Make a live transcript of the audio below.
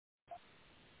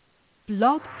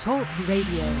Blog Talk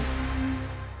Radio.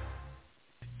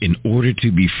 In order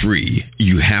to be free,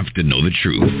 you have to know the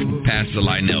truth. Pastor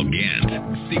Lionel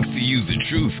Gantt seeks to use the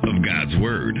truth of God's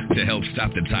Word to help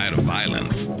stop the tide of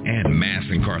violence and mass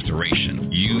incarceration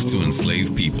used to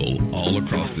enslave people all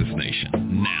across this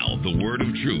nation. Now, the Word of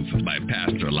Truth by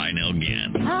Pastor Lionel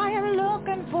Gantt. I am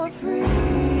looking for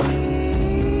freedom,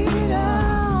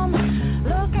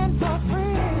 looking for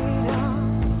freedom.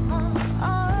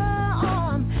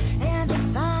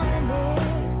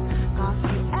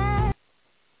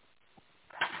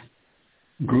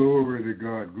 Glory to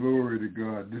God, glory to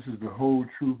God. This is the whole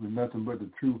truth and nothing but the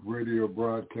truth radio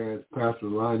broadcast. Pastor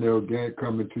Lionel Gantt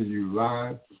coming to you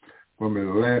live from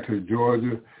Atlanta,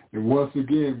 Georgia. And once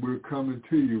again, we're coming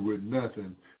to you with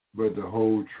nothing but the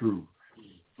whole truth.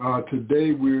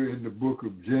 Today we're in the book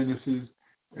of Genesis,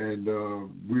 and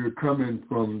we're coming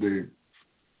from the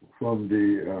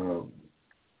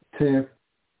 10th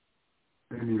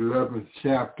and 11th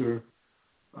chapter.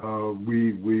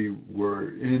 We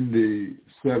were in the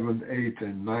 7th, 8th,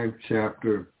 and 9th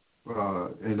chapter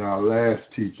in our last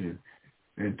teaching,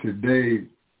 and today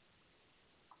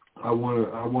I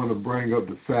want to bring up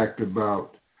the fact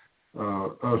about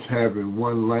us having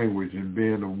one language and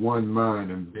being of one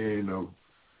mind and being of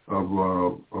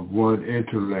one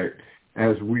intellect,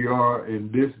 as we are in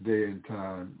this day and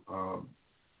time.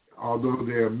 Although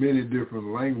there are many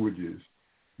different languages,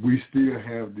 we still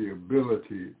have the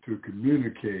ability to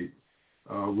communicate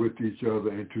with each other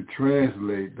and to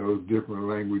translate those different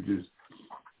languages,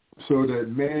 so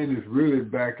that man is really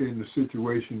back in the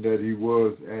situation that he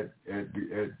was at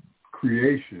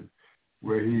creation,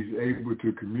 where he's able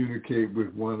to communicate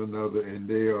with one another, and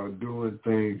they are doing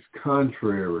things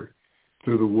contrary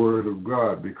to the Word of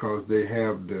God because they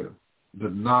have the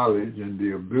knowledge and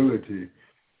the ability.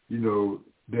 You know,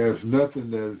 there's nothing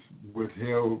that's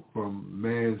withheld from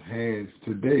man's hands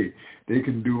today. They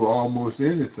can do almost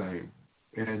anything.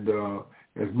 And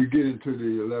as we get into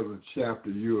the 11th chapter,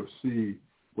 you'll see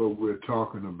what we're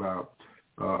talking about.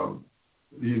 And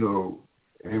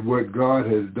what God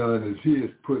has done is he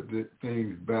has put the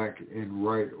things back in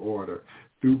right order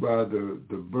through by the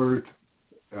birth,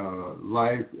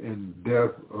 life, and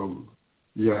death of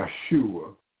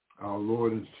Yeshua, our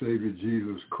Lord and Savior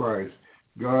Jesus Christ.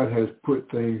 God has put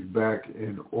things back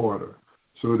in order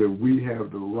so that we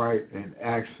have the right and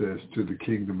access to the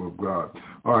kingdom of God.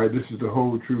 All right, this is the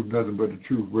whole truth, nothing but the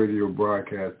truth radio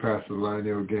broadcast. Pastor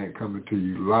Lionel Gantt coming to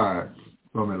you live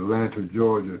from Atlanta,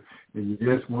 Georgia. And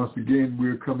yes, once again,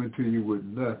 we're coming to you with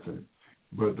nothing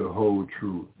but the whole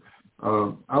truth.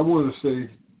 I want to say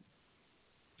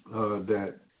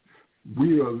that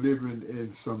we are living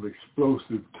in some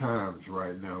explosive times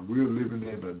right now. We're living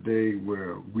in a day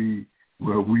where we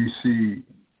see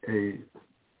a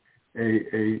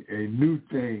new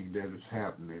thing that is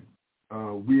happening.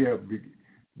 We have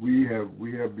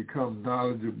become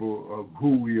knowledgeable of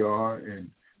who we are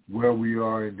and where we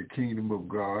are in the kingdom of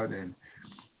God, and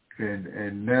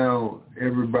now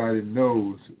everybody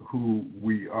knows who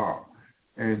we are.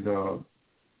 And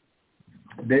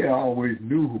they always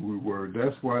knew who we were.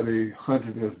 That's why they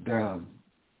hunted us down.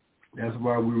 That's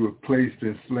why we were placed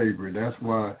in slavery. That's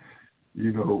why,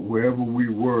 wherever we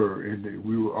were,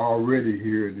 we were already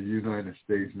here in the United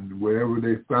States, and wherever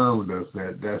they found us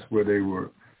at, that's where they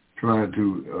were trying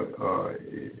to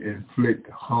inflict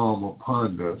harm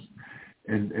upon us.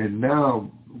 And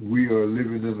now we are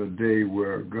living in a day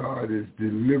where God is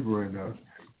delivering us,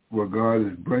 where God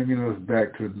is bringing us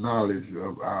back to knowledge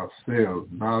of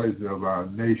ourselves, knowledge of our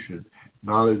nation,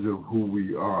 knowledge of who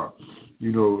we are.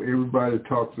 Everybody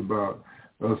talks about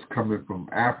us coming from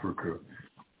Africa.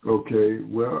 Okay,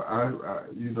 well,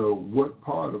 what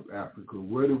part of Africa?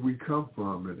 Where did we come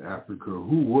from in Africa?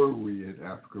 Who were we in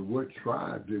Africa? What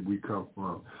tribe did we come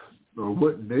from? Or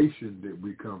what nation did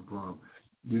we come from?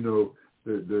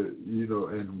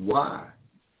 And why?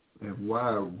 And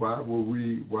why were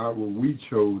we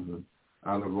chosen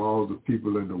out of all the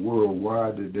people in the world?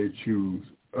 Why did they choose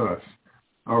us?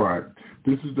 All right,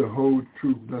 this is the whole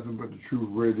truth, nothing but the truth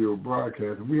radio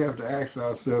broadcast, and we have to ask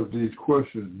ourselves these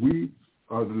questions. We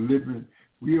are the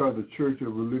church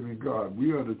of the living God.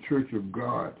 We are the church of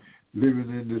God living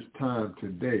in this time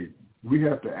today. We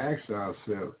have to ask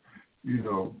ourselves,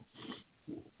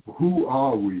 who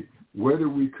are we? Where do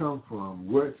we come from?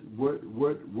 What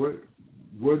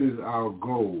is our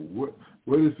goal? What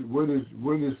is the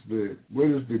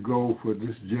goal for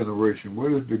this generation?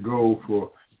 What is the goal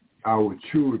for our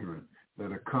children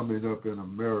that are coming up in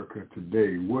America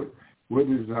today? What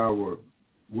is our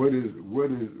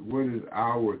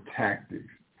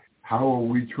tactics? How are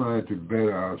we trying to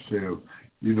better ourselves?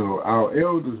 Our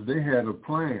elders, they had a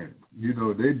plan.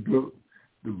 they built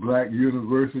the black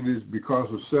universities because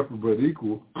of separate but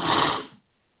equal.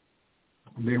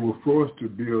 They were forced to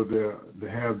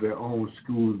have their own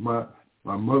schools. My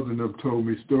mother and them told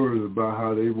me stories about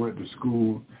how they went to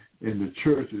school in the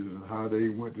churches and how they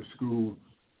went to school,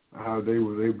 how they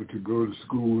were able to go to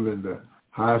school in the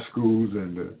high schools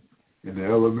and the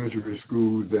elementary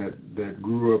schools that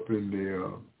grew up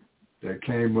that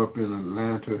came up in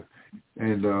Atlanta,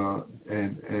 and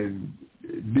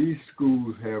these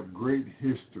schools have great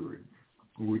history.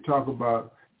 When we talk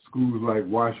about schools like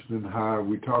Washington High,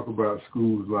 we talk about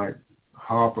schools like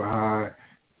Harper High,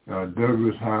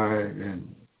 Douglas High,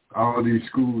 and all these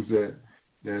schools that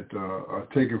are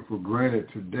taken for granted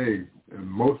today. And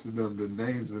most of them, the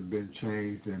names have been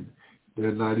changed, and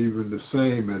they're not even the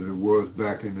same as it was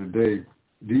back in the day.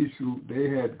 These schools, they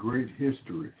had great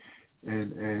history,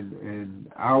 and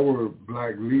our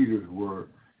black leaders were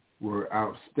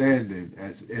outstanding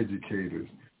as educators,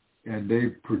 and they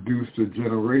produced a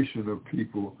generation of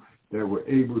people that were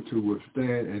able to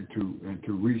withstand and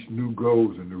to reach new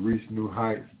goals and to reach new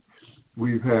heights.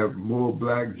 We have more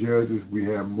black judges. We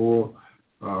have more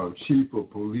chief of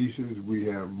police. We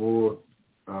have more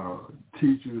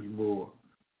teachers, more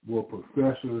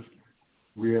professors.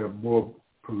 We have more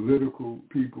political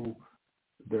people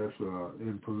that's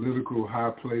in political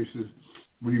high places.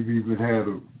 We've even had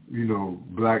a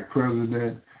black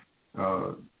president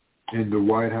in the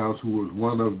White House who was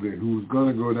who's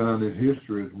going to go down in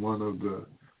history as one of the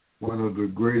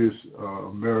greatest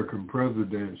American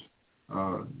presidents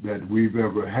that we've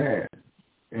ever had.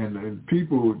 And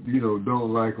people,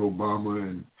 don't like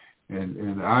Obama,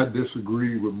 and I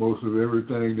disagree with most of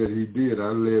everything that he did. I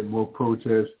led more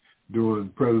protests during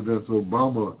President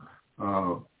Obama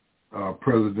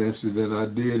presidency than I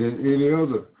did in any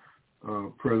other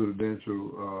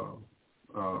presidential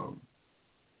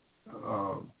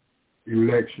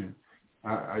election.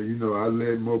 I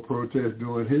led more protests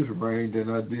during his reign than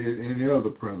I did any other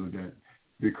president,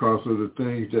 because of the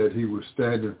things that he was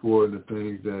standing for and the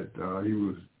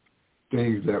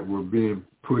things that were being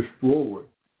pushed forward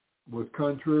was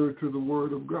contrary to the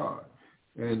Word of God.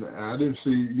 And I didn't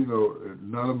see,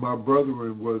 none of my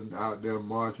brethren wasn't out there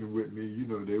marching with me.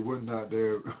 They wasn't out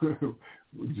there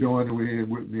joining in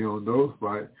with me on those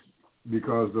fights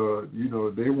because,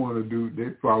 they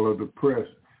follow the press.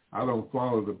 I don't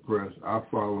follow the press. I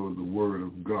follow the Word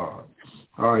of God.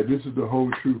 All right, this is the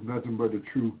whole truth, nothing but the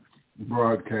truth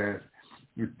broadcast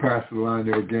with Pastor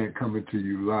Lionel Gantt coming to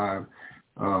you live.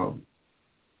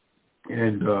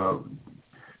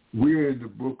 We're in the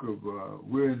book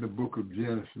of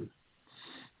Genesis,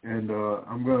 and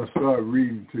I'm going to start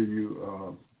reading to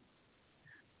you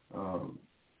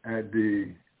at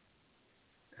the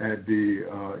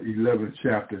 11th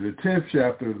chapter. The 10th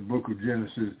chapter of the book of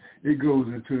Genesis, it goes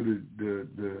into the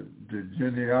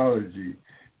genealogy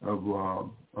of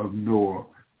Noah.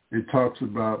 It talks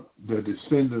about the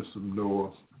descendants of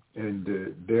Noah and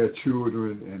their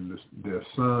children and their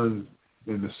sons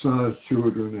and the sons'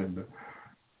 children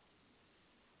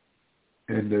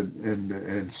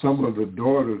and some of the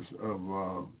daughters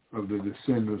of the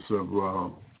descendants of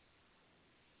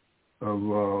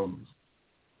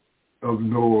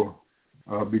Noah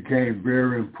became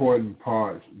very important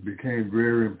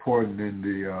in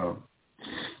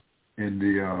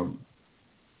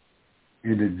the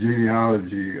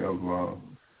genealogy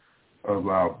of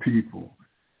our people.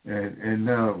 And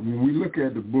now when we look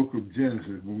at the book of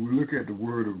Genesis, when we look at the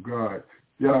Word of God,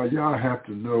 y'all have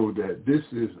to know that this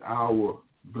is our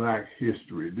black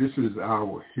history. This is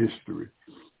our history.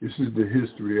 This is the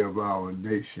history of our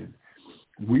nation.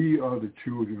 We are the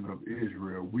children of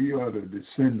Israel. We are the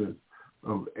descendants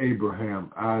of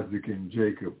Abraham, Isaac, and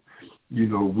Jacob.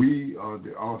 We are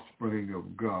the offspring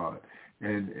of God.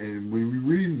 And when we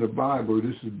read in the Bible,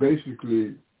 this is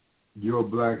basically your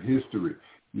black history.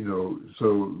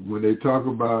 So when they talk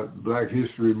about Black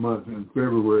History Month in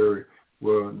February,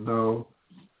 well, no,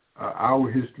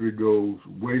 our history goes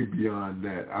way beyond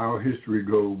that. Our history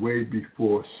goes way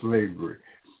before slavery.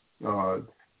 Our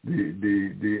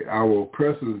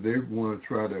oppressors, they want to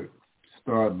try to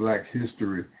start black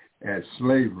history at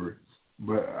slavery,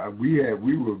 but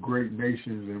we were great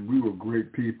nations and we were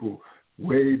great people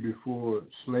way before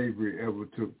slavery ever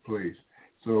took place.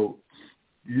 So,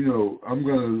 I'm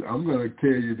gonna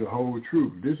tell you the whole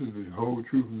truth. This is the whole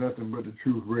truth, nothing but the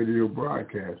truth radio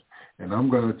broadcast, and I'm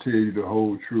gonna tell you the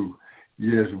whole truth.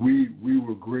 Yes, we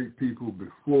were great people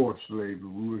before slavery.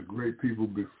 We were great people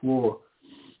before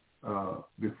the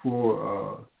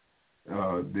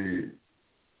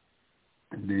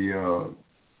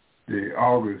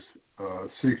August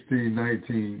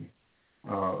 1619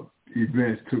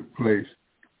 events took place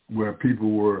where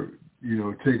people were,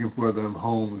 taken for them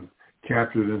homes,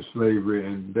 captured in slavery,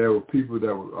 and there were people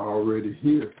that were already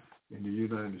here in the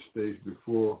United States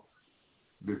before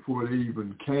they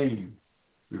even came,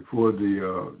 before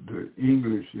the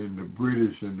English and the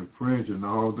British and the French and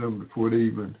all of them, before they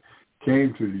even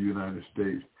came to the United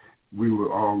States. We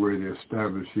were already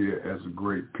established here as a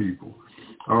great people.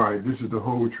 All right, this is The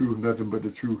Whole Truth, Nothing But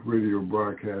the Truth radio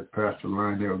broadcast. Pastor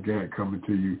Lionel Gantt coming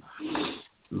to you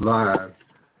live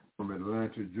from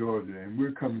Atlanta, Georgia, and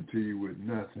we're coming to you with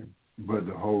nothing but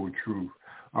the whole truth.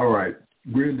 All right,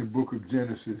 we're in the book of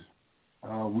Genesis.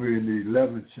 We're in the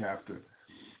 11th chapter,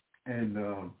 and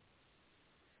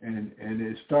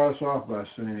it starts off by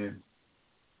saying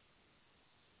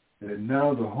that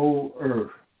now the whole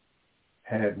earth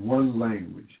had one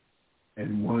language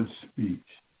and one speech.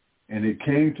 And it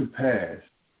came to pass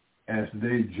as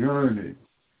they journeyed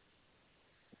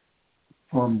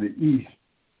from the east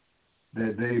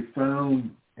that they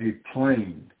found a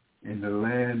plain in the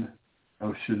land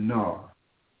of Shinar,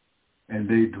 and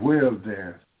they dwelled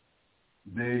there.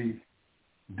 Then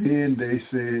they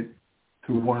said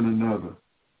to one another,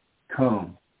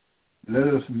 "Come, let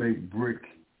us make brick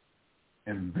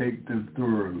and bake them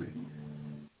thoroughly."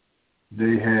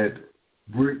 They had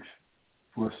bricks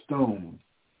for stones,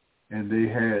 and they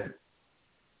had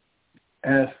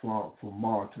asphalt for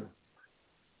mortar.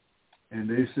 And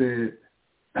they said,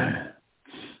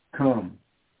 "Come,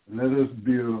 let us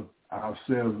build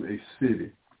ourselves a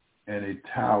city and a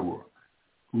tower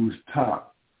whose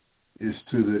top is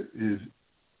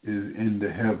in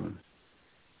the heavens.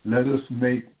 Let us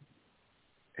make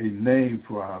a name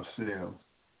for ourselves,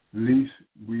 lest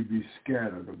we be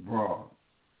scattered abroad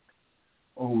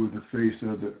over the face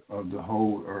of the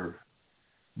whole earth."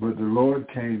 But the Lord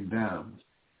came down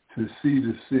to see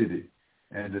the city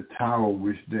and the tower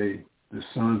which the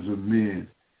sons of men,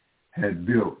 had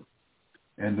built.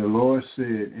 And the Lord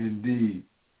said, "Indeed,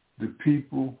 the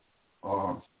people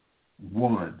are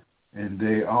one, and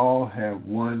they all have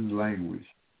one language.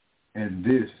 And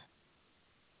this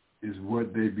is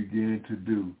what they began to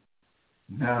do.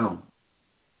 Now,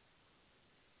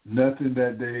 nothing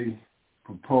that they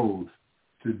propose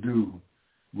to do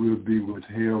will be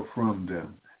withheld from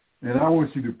them." And I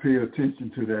want you to pay attention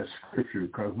to that scripture,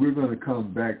 because we're going to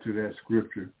come back to that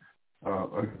scripture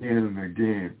again and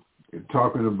again,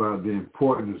 talking about the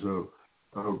importance of,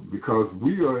 because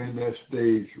we are in that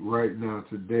stage right now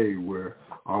today where,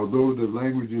 although the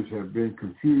languages have been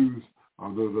confused,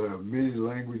 although there are many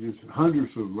languages,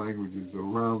 hundreds of languages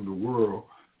around the world,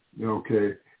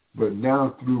 okay, but now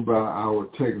through by our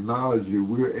technology,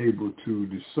 we're able to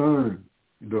discern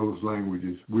those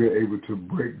languages. We're able to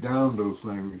break down those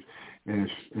languages and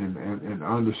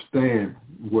understand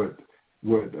what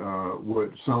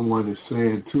someone is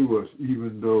saying to us,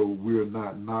 even though we're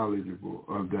not knowledgeable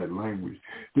of that language.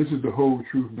 This is The Whole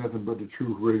Truth, Nothing But the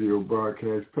Truth radio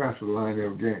broadcast. Pastor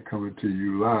Lionel Gantt coming to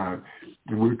you live,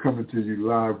 and we're coming to you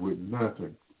live with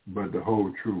nothing but the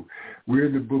whole truth. We're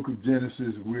in the book of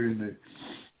Genesis. We're in the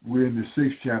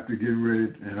 6th chapter, getting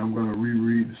ready, and I'm going to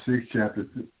reread the 6th chapter,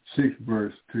 6th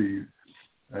verse to you.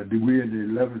 We're in the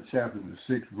 11th chapter, the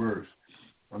 6th verse.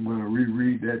 I'm going to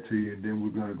reread that to you, and then we're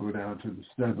going to go down to the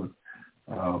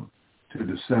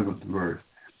 7th verse.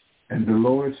 And the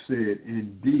Lord said,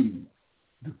 "Indeed,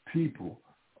 the people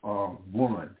are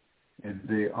one, and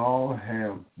they all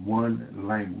have one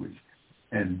language.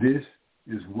 And this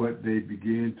is what they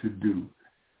began to do.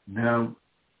 Now,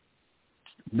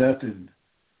 nothing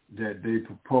that they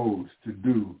propose to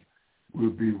do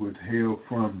will be withheld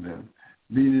from them."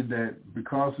 Meaning that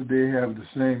because they have the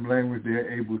same language, they're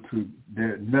able to,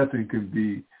 that nothing can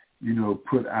be,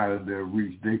 put out of their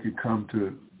reach. They can come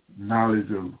to knowledge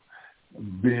of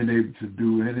being able to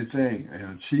do anything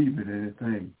and achieving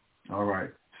anything. All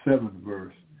right, 7th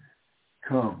verse.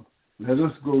 "Come, let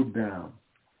us go down.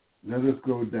 Let us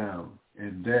go down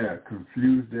and there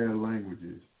confuse their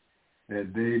languages,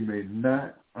 that they may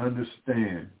not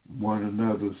understand one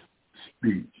another's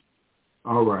speech."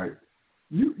 All right.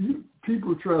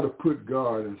 People try to put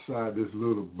God inside this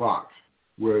little box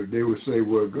where they would say,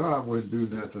 well, God wouldn't do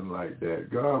nothing like that.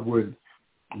 God wouldn't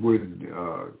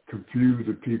confuse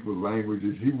the people's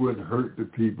languages. He wouldn't hurt the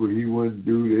people. He wouldn't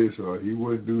do this, or he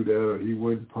wouldn't do that, or he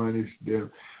wouldn't punish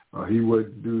them, or he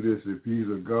wouldn't do this. If he's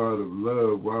a God of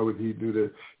love, why would he do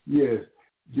that? Yes,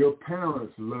 your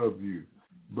parents love you.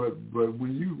 But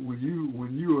when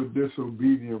you are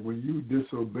disobedient, when you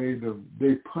disobey them,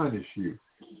 they punish you.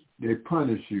 They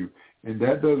punish you. And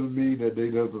that doesn't mean that they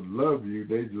doesn't love you.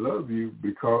 They love you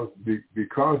because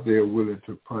they are willing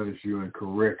to punish you and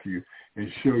correct you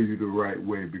and show you the right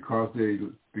way. Because they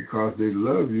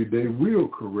love you, they will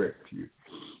correct you.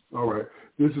 All right.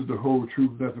 This is the Whole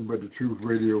Truth, Nothing But the Truth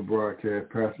radio broadcast.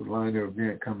 Pastor Lionel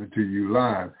Gantt coming to you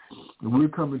live. And we're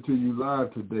coming to you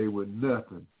live today with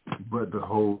nothing but the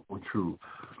whole truth.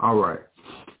 All right.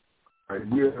 All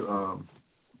right.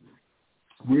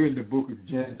 We're in the book of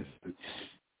Genesis,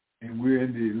 and we're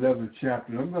in the 11th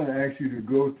chapter. I'm going to ask you to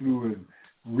go through and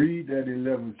read that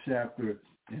 11th chapter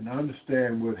and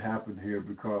understand what happened here,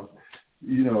 because,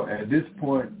 at this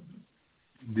point,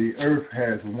 the earth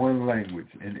has one language,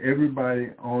 and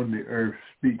everybody on the earth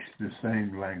speaks the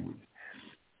same language.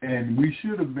 And we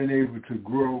should have been able to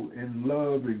grow in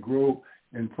love and grow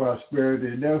in prosperity,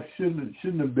 and there shouldn't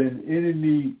have been any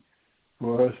need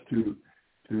for us to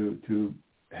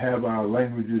have our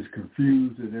languages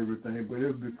confused and everything, but it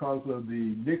was because of the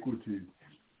iniquity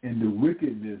and the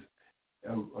wickedness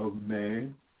of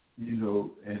man,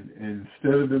 and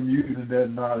instead of them using that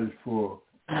knowledge for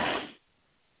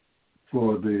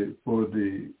the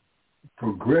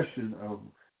progression of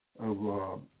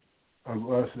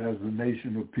us as a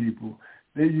nation of people,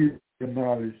 they use the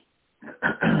knowledge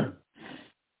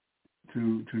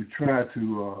to try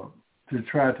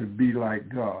to be like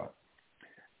God.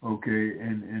 Okay,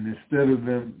 and instead of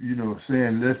them,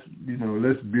 saying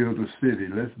let's build a city,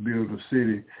 and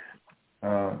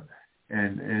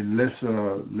let's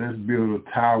build a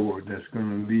tower that's going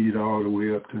to lead all the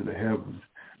way up to the heavens.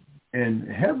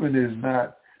 And heaven is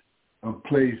not a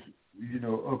place,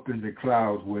 up in the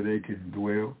clouds where they can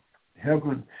dwell.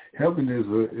 Heaven is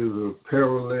a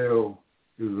parallel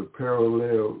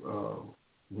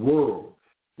world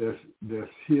that's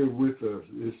here with us.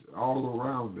 It's all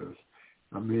around us.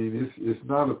 I mean, it's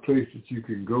not a place that you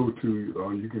can go to,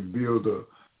 or you can build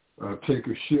take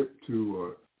a ship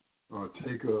to, or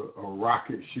take a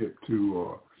rocket ship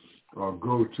to, or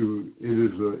go to. It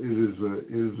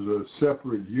is a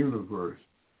separate universe.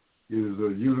 It is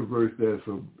a universe that's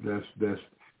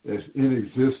in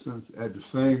existence at the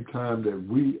same time that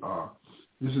we are.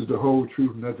 This is the Whole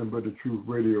Truth, Nothing But the Truth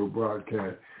radio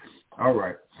broadcast. All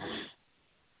right,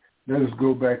 let us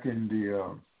go back in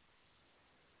the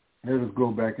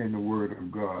Word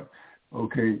of God.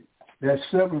 Okay, that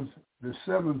the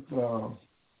seventh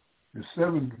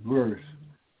verse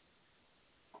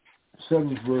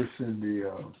in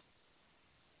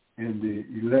the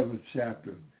 11th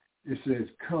chapter, it says,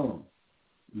 "Come,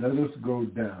 let us go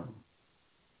down,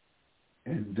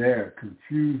 and there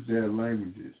confuse their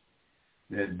languages,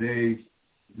 that they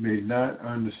may not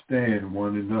understand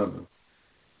one another's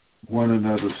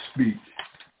speech."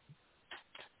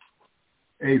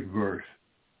 8th verse,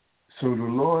 "So the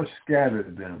Lord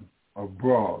scattered them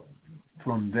abroad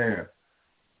from there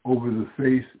over the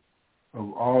face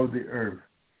of all the earth,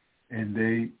 and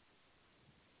they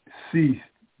ceased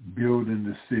building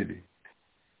the city.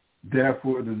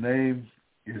 Therefore the name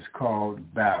is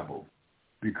called Babel,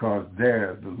 because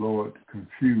there the Lord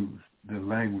confused the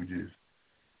languages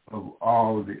of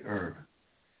all the earth.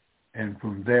 And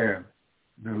from there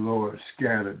the Lord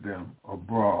scattered them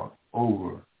abroad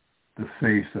over the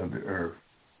face of the earth."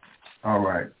 All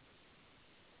right.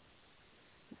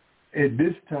 At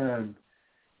this time,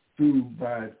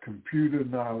 by computer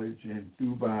knowledge and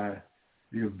by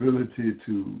the ability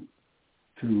to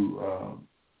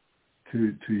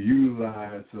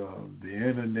utilize the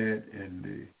internet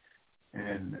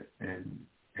and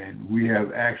we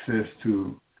have access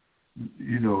to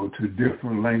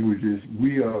different languages,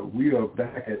 we are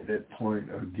back at that point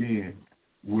again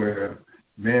where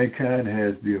mankind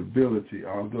has the ability,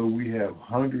 although we have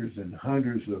hundreds and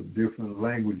hundreds of different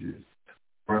languages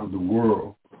around the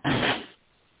world,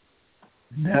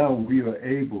 now we are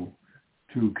able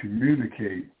to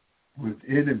communicate with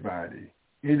anybody,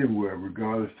 anywhere,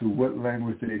 regardless to what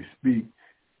language they speak.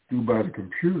 Through by the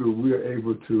computer, we're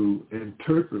able to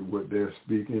interpret what they're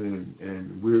speaking,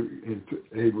 and we're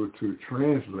able to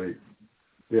translate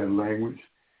their language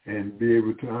and be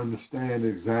able to understand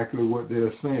exactly what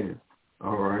they're saying.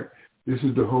 All right. This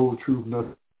is the Whole Truth,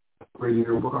 Nothing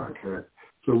radio broadcast.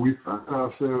 So we find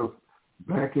ourselves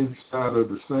back inside of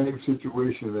the same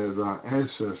situation as our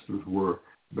ancestors were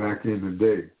back in the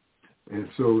day. And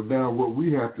so now what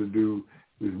we have to do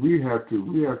is we have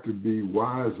to be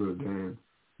wiser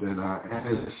than our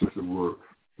ancestors were.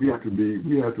 We have to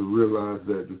realize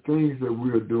that the things that we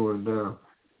are doing now,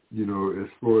 as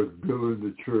far as building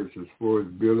the church, as far as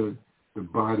building the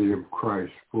body of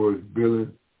Christ, as far as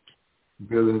building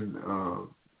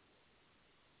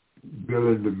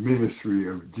the ministry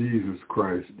of Jesus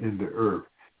Christ in the earth.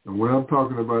 And when I'm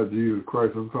talking about Jesus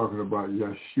Christ, I'm talking about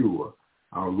Yeshua,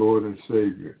 our Lord and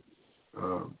Savior.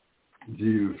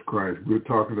 Jesus Christ. We're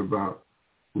talking about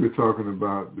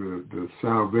the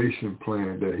salvation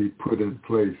plan that he put in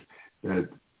place,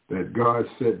 that God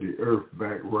set the earth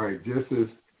back right, just as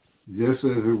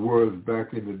it was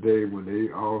back in the day when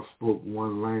they all spoke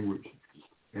one language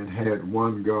and had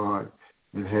one God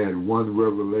and had one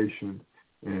revelation,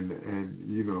 and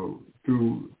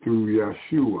through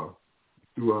Yeshua,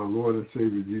 through our Lord and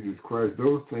Savior Jesus Christ,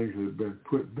 those things have been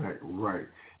put back right.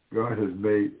 God has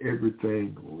made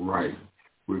everything right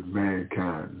with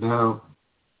mankind. Now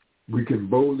we can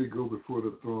boldly go before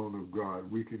the throne of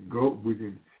God. We can go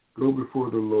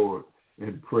before the Lord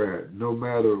in prayer. No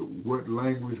matter what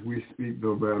language we speak,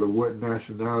 no matter what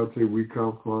nationality we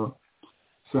come from,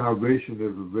 salvation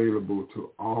is available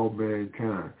to all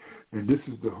mankind. And this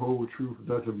is the whole truth,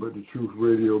 nothing but the truth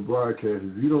radio broadcast.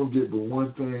 If you don't get but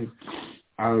one thing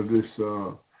out of this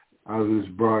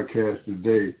broadcast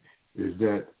today, is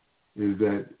that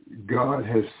God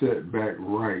has set back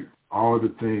right all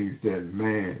the things that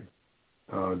man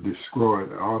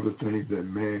destroyed, all the things that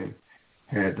man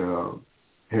had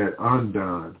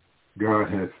undone. God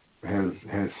has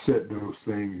set those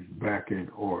things back in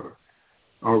order.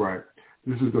 All right.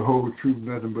 This is the whole truth,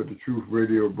 nothing but the truth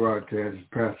radio broadcast. It's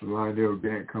Pastor Lionel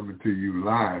Gantt coming to you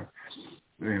live.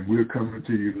 And we're coming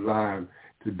to you live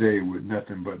today with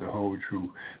nothing but the whole truth.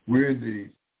 We're in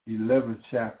the 11th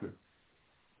chapter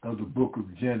of the book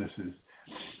of Genesis.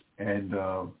 And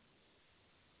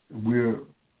we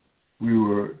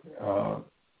were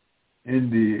in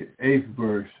the 8th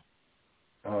verse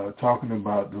talking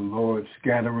about the Lord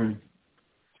scattering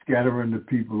the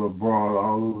people abroad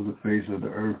all over the face of the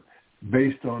earth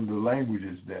based on the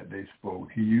languages that they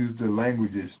spoke. He used the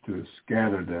languages to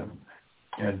scatter them.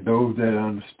 And those that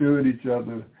understood each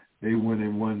other, they went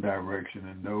in one direction.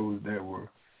 And those that were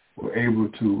able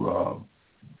to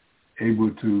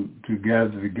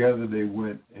gather together, they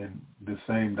went in the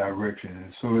same direction.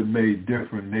 And so it made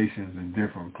different nations in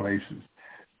different places.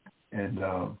 And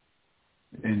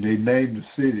they named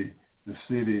the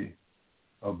city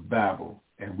of Babel,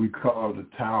 and we call it the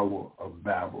Tower of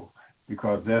Babel,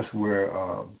 because that's where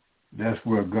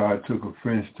God took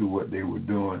offense to what they were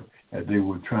doing, as they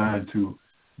were trying to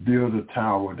build a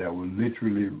tower that would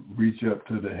literally reach up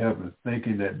to the heavens,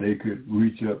 thinking that they could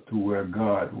reach up to where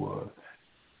God was.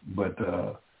 But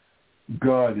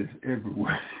God is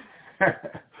everywhere.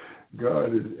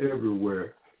 God is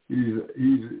everywhere.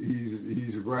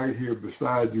 He's right here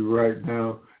beside you right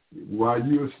now. While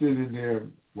you're sitting there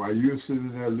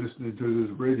listening to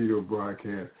this radio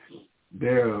broadcast,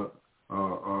 there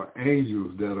are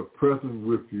angels that are present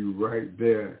with you right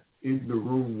there in the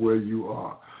room where you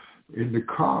are, in the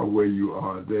car where you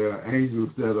are. There are angels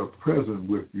that are present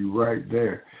with you right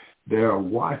there. There are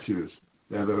watchers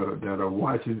that are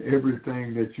watching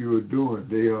everything that you are doing.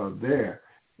 They are there.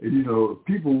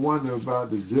 People wonder about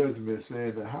the judgment,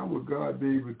 saying that how would God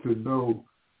be able to know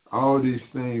all these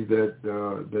things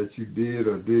that you did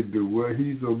or did do? Well,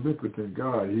 he's omnipotent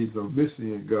God. He's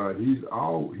omniscient God. He's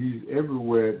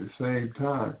everywhere at the same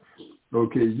time.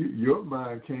 Okay, your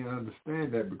mind can't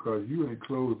understand that because you're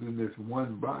enclosed in this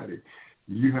one body.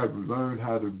 You have learned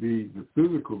how to be the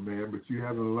physical man, but you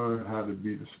haven't learned how to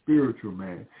be the spiritual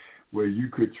man, where you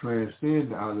could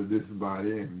transcend out of this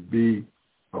body and be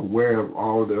aware of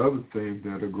all the other things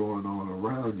that are going on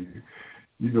around you.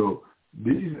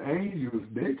 These angels,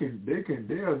 they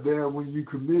are there when you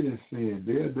committing sin.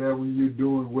 They're there when you're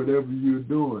doing whatever you're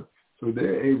doing. So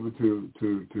they're able to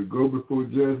go before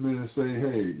judgment and say,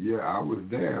 hey, yeah, I was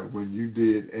there when you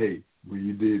did A, when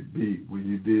you did B, when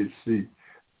you did C.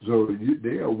 So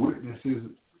they are witnesses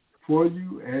for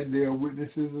you and they are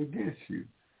witnesses against you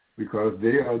because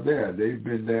they are there. They've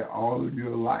been there all of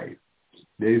your life.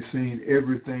 They've seen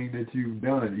everything that you've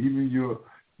done, even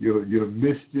your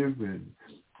mischief and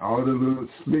all the little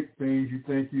slick things you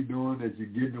think you're doing that you're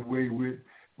getting away with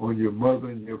on your mother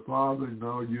and your father.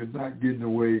 No, you're not getting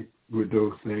away with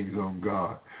those things on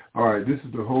God. All right, this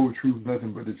is the whole truth,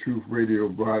 nothing but the truth radio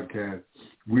broadcast.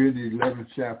 We're in the 11th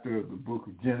chapter of the book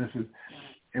of Genesis,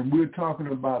 and we're talking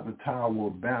about the Tower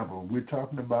of Babel. We're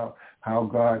talking about how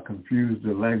God confused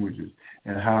the languages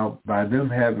and how by them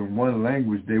having one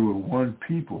language, they were one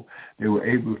people. They were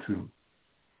able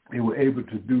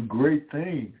to do great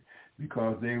things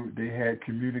because they had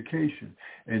communication.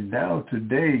 And now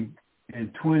today,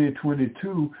 in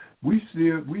 2022, we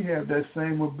have that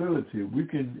same ability. We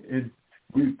can,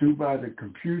 through by the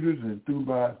computers and through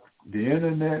by the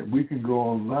internet, we can go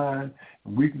online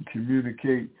and we can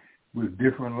communicate with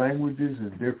different languages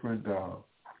and different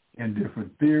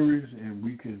theories, and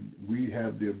we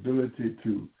have the ability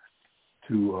to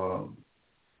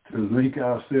link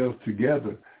ourselves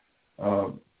together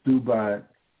through by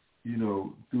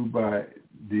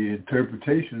the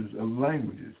interpretations of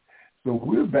languages. So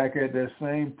we're back at that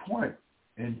same point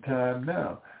in time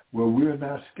now, where we're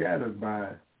not scattered by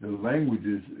the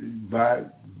languages, by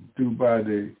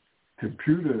the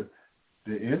computer,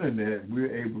 the internet.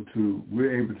 We're able to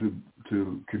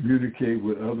communicate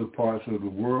with other parts of the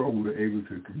world. We're able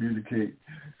to communicate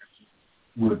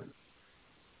with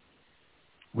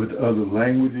other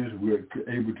languages. We're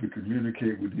able to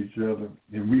communicate with each other,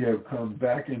 and we have come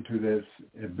back into the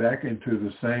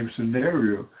same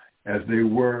scenario as they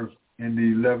were in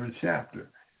the 11th chapter.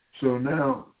 So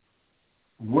now,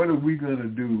 what are we going to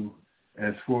do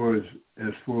as far as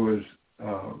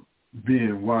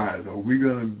being wise? Are we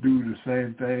going to do the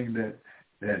same thing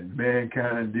that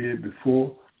mankind did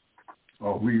before?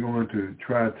 Are we going to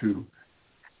try to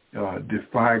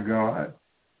defy God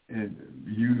and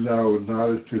use our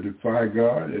knowledge to defy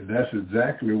God? And that's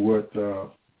exactly what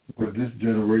this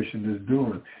generation is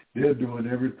doing. They're doing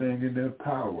everything in their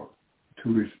power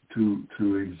to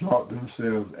exalt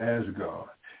themselves as God,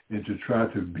 and to try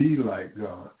to be like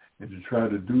God, and to try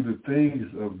to do the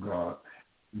things of God.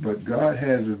 But God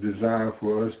has a desire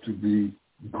for us to be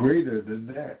greater than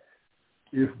that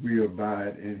if we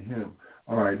abide in him.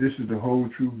 All right, this is the Whole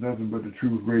Truth, Nothing But the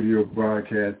Truth radio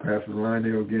broadcast. Pastor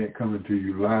Lionel Gantt coming to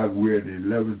you live. We're in the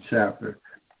 11th chapter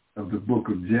of the book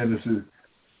of Genesis,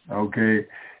 okay?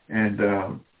 And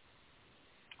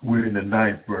we're in the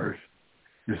 9th verse.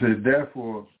 It says,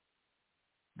 therefore,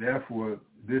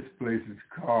 this place is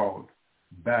called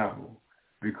Babel,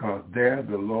 because there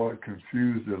the Lord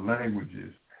confused the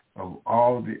languages of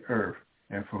all the earth,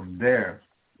 and from there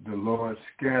the Lord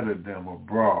scattered them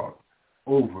abroad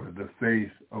over the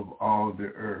face of all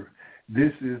the earth.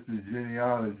 This is the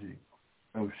genealogy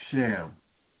of Shem,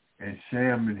 and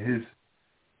Shem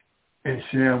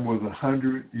was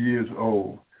 100 years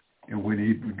old, and when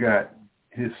he begot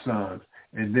his sons.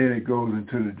 And then it goes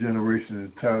into the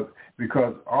generation of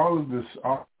because all of this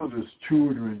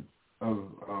children of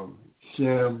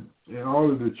Shem and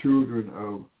all of the children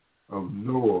of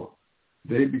Noah,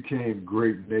 they became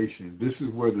great nations. This is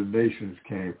where the nations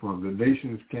came from. The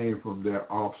nations came from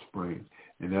their offspring.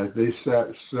 And as they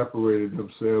separated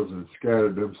themselves and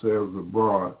scattered themselves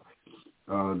abroad,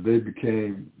 they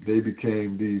became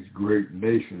these great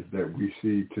nations that we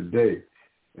see today.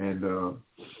 And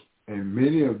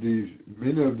many of these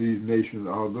nations,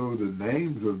 although the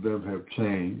names of them have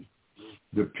changed,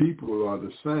 the people are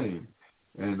the same.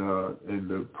 And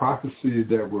the prophecies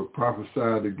that were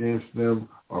prophesied against them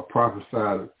or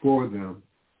prophesied for them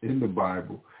in the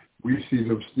Bible, we see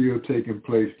them still taking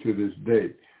place to this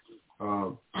day.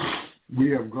 We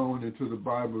have gone into the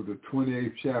Bible, the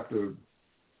 28th chapter,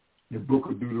 the book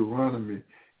of Deuteronomy,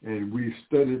 and we've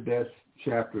studied that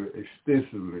chapter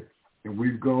extensively. And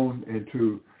we've gone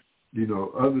into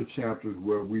other chapters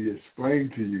where we explain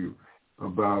to you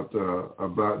about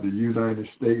the United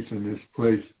States and its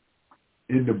place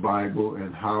in the Bible,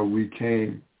 and how the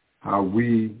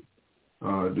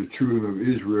children of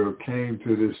Israel came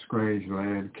to this strange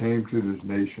land, came to this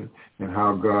nation, and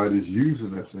how God is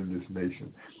using us in this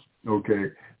nation.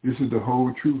 Okay, this is the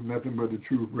Whole Truth, Nothing But the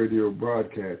Truth radio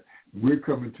broadcast. We're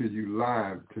coming to you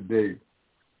live today,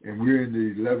 and we're in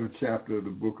the 11th chapter of the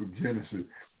book of Genesis.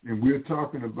 And we're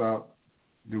talking about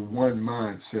the one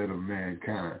mindset of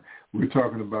mankind. We're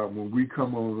talking about when we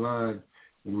come online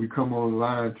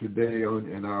today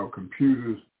in our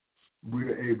computers,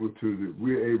 we're able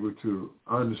to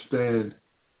understand.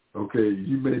 Okay,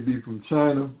 you may be from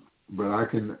China, but I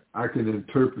can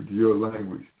interpret your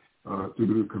language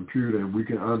through the computer, and we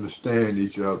can understand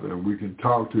each other, and we can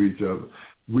talk to each other.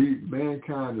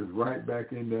 Mankind is right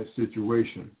back in that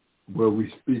situation where we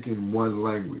speak in one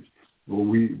language.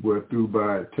 Where through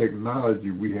by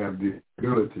technology we have the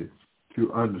ability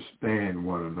to understand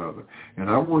one another. And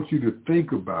I want you to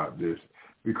think about this,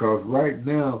 because right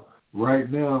now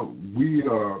we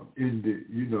are in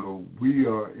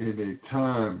a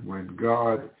time when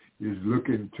God is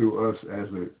looking to us as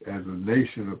a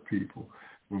nation of people,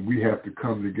 when we have to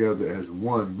come together as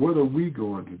one. What are we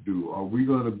going to do? Are we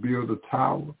going to build a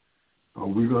tower? Are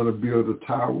we going to build a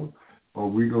tower? Are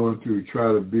we going to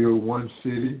try to build one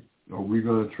city? Are we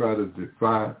going to try to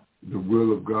defy the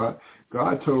will of God?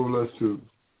 God told us to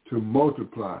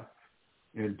multiply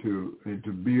and to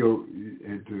build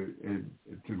and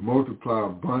to multiply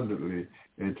abundantly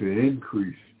and to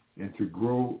increase and to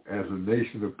grow as a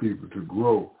nation of people, to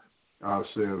grow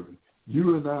ourselves.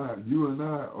 You and I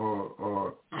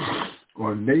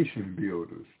are nation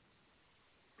builders.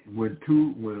 When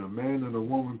a man and a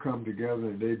woman come together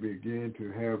and they begin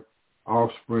to have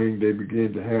offspring. They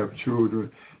begin to have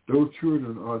children. Those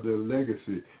children are their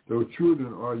legacy. Those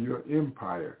children are your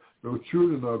empire. Those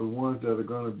children are the ones that are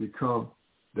going to become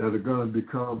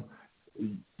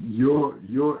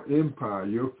your empire,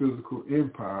 your physical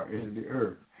empire in the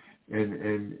earth.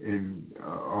 And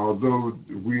although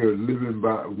we're living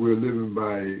by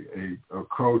a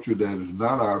culture that is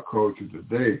not our culture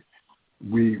today,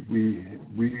 we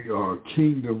are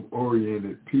kingdom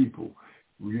oriented people.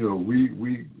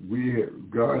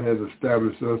 God has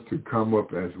established us to come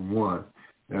up as one,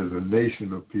 as a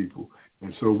nation of people,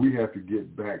 and so we have to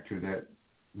get back to that.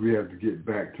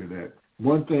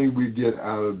 One thing we get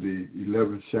out of the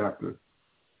 11th chapter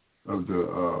of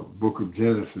the book of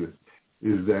Genesis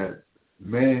is that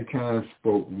mankind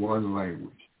spoke one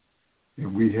language,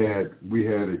 and we had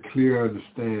a clear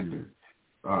understanding.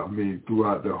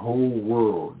 Throughout the whole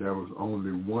world, there was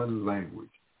only one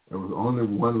language. There was only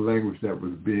one language that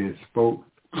was being spoke.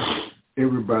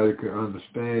 Everybody could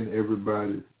understand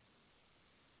everybody,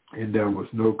 and there was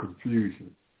no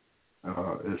confusion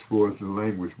as far as the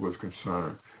language was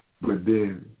concerned. But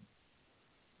then,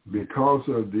 because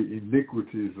of the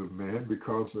iniquities of man,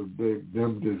 because of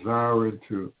them desiring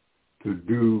to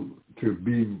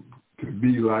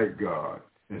be like God,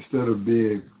 instead of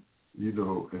being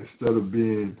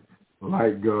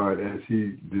like God as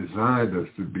He designed us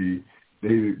to be,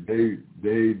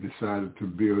 they decided to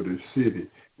build a city.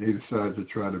 They decided to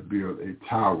try to build a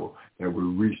tower that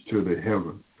would reach to the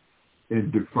heaven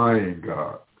in defying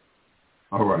God.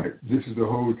 All right, this is the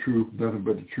whole truth, nothing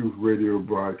but the truth radio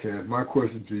broadcast. My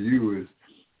question to you is,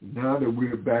 now that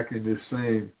we're back in this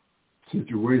same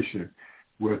situation,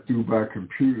 where through by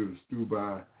computers, through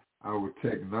by our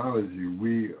technology,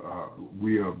 we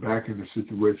are back in the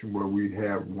situation where we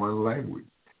have one language.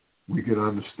 We can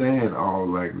understand all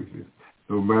languages,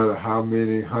 no matter how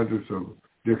many hundreds of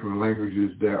different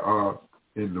languages there are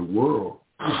in the world.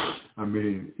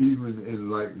 Even in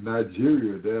like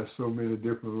Nigeria, there are so many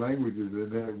different languages in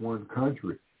that one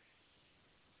country.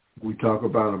 We talk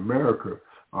about America,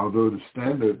 although the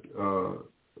standard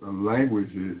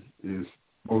language is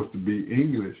supposed to be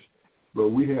English, but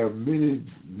we have many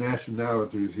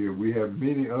nationalities here. We have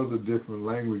many other different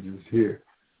languages here,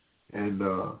 and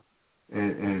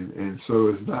so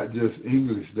it's not just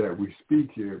English that we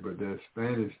speak here, but there's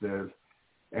Spanish, there's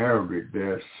Arabic.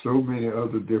 There's so many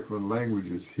other different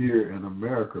languages here in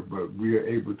America, but we are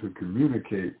able to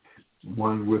communicate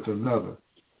one with another.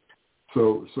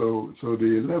 So the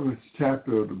 11th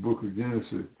chapter of the book of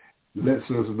Genesis lets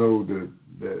us know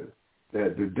that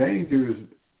the danger is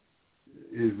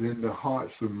in the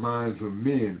hearts and minds of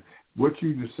men. What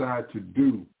you decide to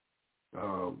do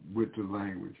with the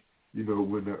language.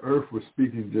 When the earth was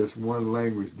speaking just one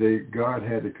language, God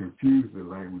had to confuse the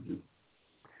languages.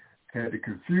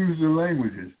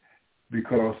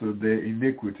 Because of their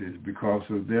iniquities, because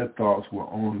of their thoughts were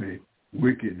only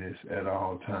wickedness at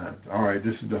all times. All right,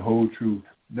 this is the whole truth,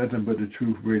 nothing but the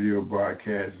truth radio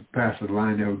broadcast. Pastor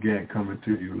Lionel Gantt coming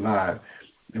to you live,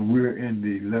 and we're in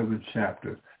the 11th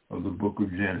chapter of the book of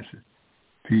Genesis.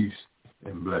 Peace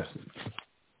and blessings.